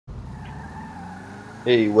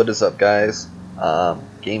Hey, what is up, guys?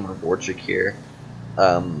 Gamer Vorchik here.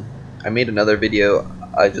 I made another video.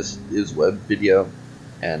 It was web video,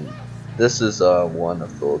 and this is one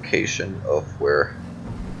of the location of where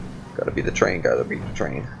gotta be the train. Gotta be the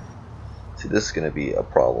train. See, this is gonna be a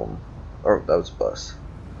problem. Or that was a bus,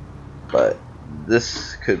 but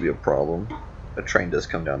this could be a problem. A train does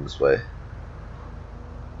come down this way.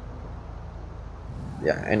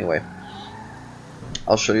 Yeah. Anyway,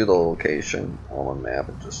 I'll show you the location on a map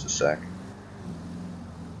in just a sec.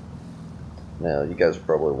 Now, you guys are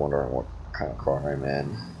probably wondering what kind of car I'm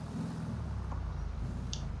in.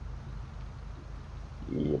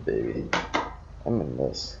 Yeah, baby. I'm in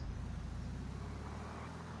this.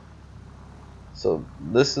 So,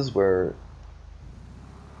 this is where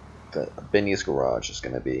the Benny's garage is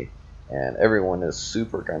going to be. And everyone is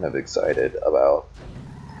super kind of excited about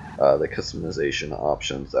the customization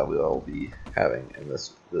options that we'll be having in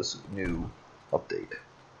this new update.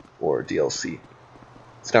 Or DLC.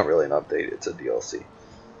 It's not really an update, it's a DLC.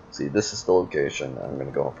 See, this is the location. I'm going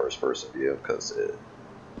to go in first person view because it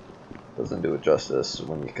doesn't do it justice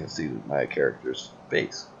when you can see my character's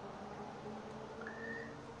face.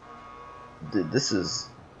 This is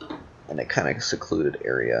in a kind of secluded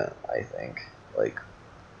area, I think. Like,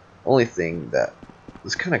 only thing that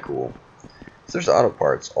is kind of cool is there's auto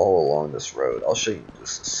parts all along this road. I'll show you in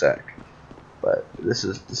just a sec. But this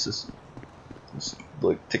is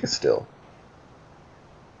look, take a still.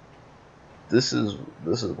 This is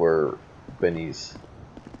where Benny's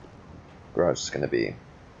garage is gonna be.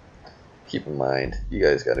 Keep in mind, you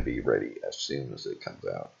guys got to be ready as soon as it comes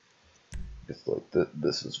out. It's like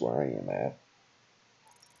this is where I am at.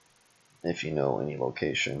 If you know any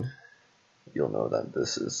location, you'll know that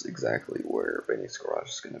this is exactly where Benny's garage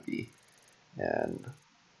is going to be. And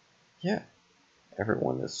yeah,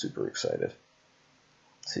 everyone is super excited.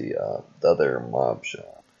 See, the other mob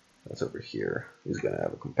shop that's over here, he's going to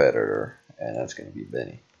have a competitor, and that's going to be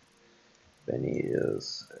Benny. Benny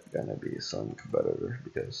is going to be some competitor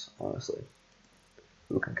because, honestly,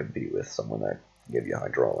 who can compete with someone that can give you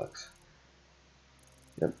hydraulics?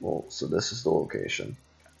 Yep, well, so this is the location.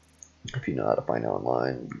 If you know how to find it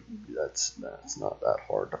online, that's not that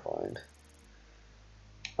hard to find.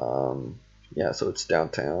 Yeah, so it's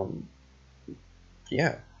downtown.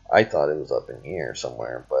 Yeah, I thought it was up in here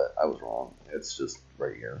somewhere, but I was wrong. It's just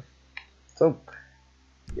right here. So,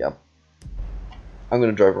 yep. I'm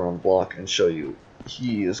gonna drive around the block and show you.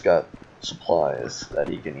 He has got supplies that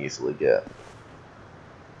he can easily get.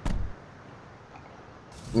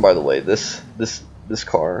 And by the way, this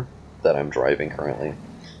car that I'm driving currently,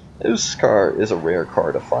 this car is a rare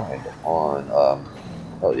car to find on,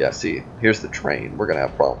 oh yeah, see, here's the train. We're gonna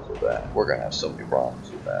have problems with that. We're gonna have so many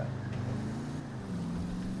problems with that.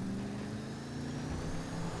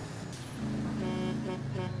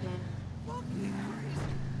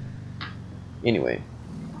 Anyway,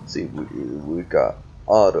 see, we've got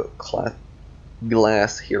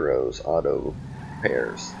glass heroes, auto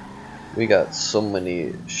repairs. We got so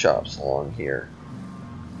many shops along here.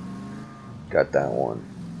 Got that one.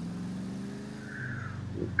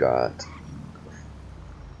 We've got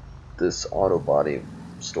this auto body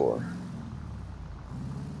store.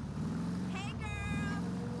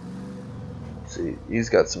 See, he's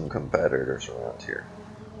got some competitors around here.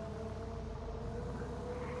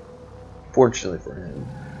 Fortunately for him,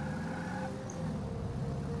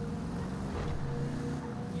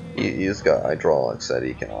 he's got hydraulics that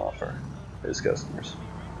he can offer his customers.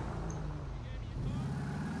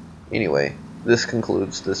 Anyway, this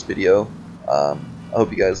concludes this video. I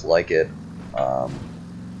hope you guys like it.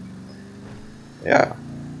 Yeah,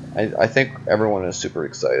 I think everyone is super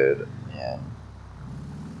excited, and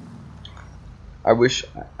I wish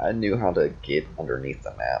I knew how to get underneath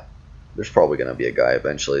the map. There's probably going to be a guy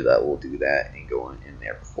eventually that will do that and go in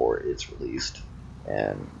there before it's released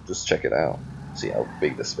and just check it out, see how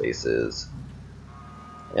big the space is.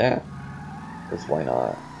 Yeah, because why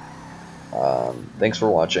not? Thanks for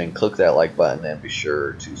watching. Click that like button and be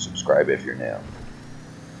sure to subscribe if you're new.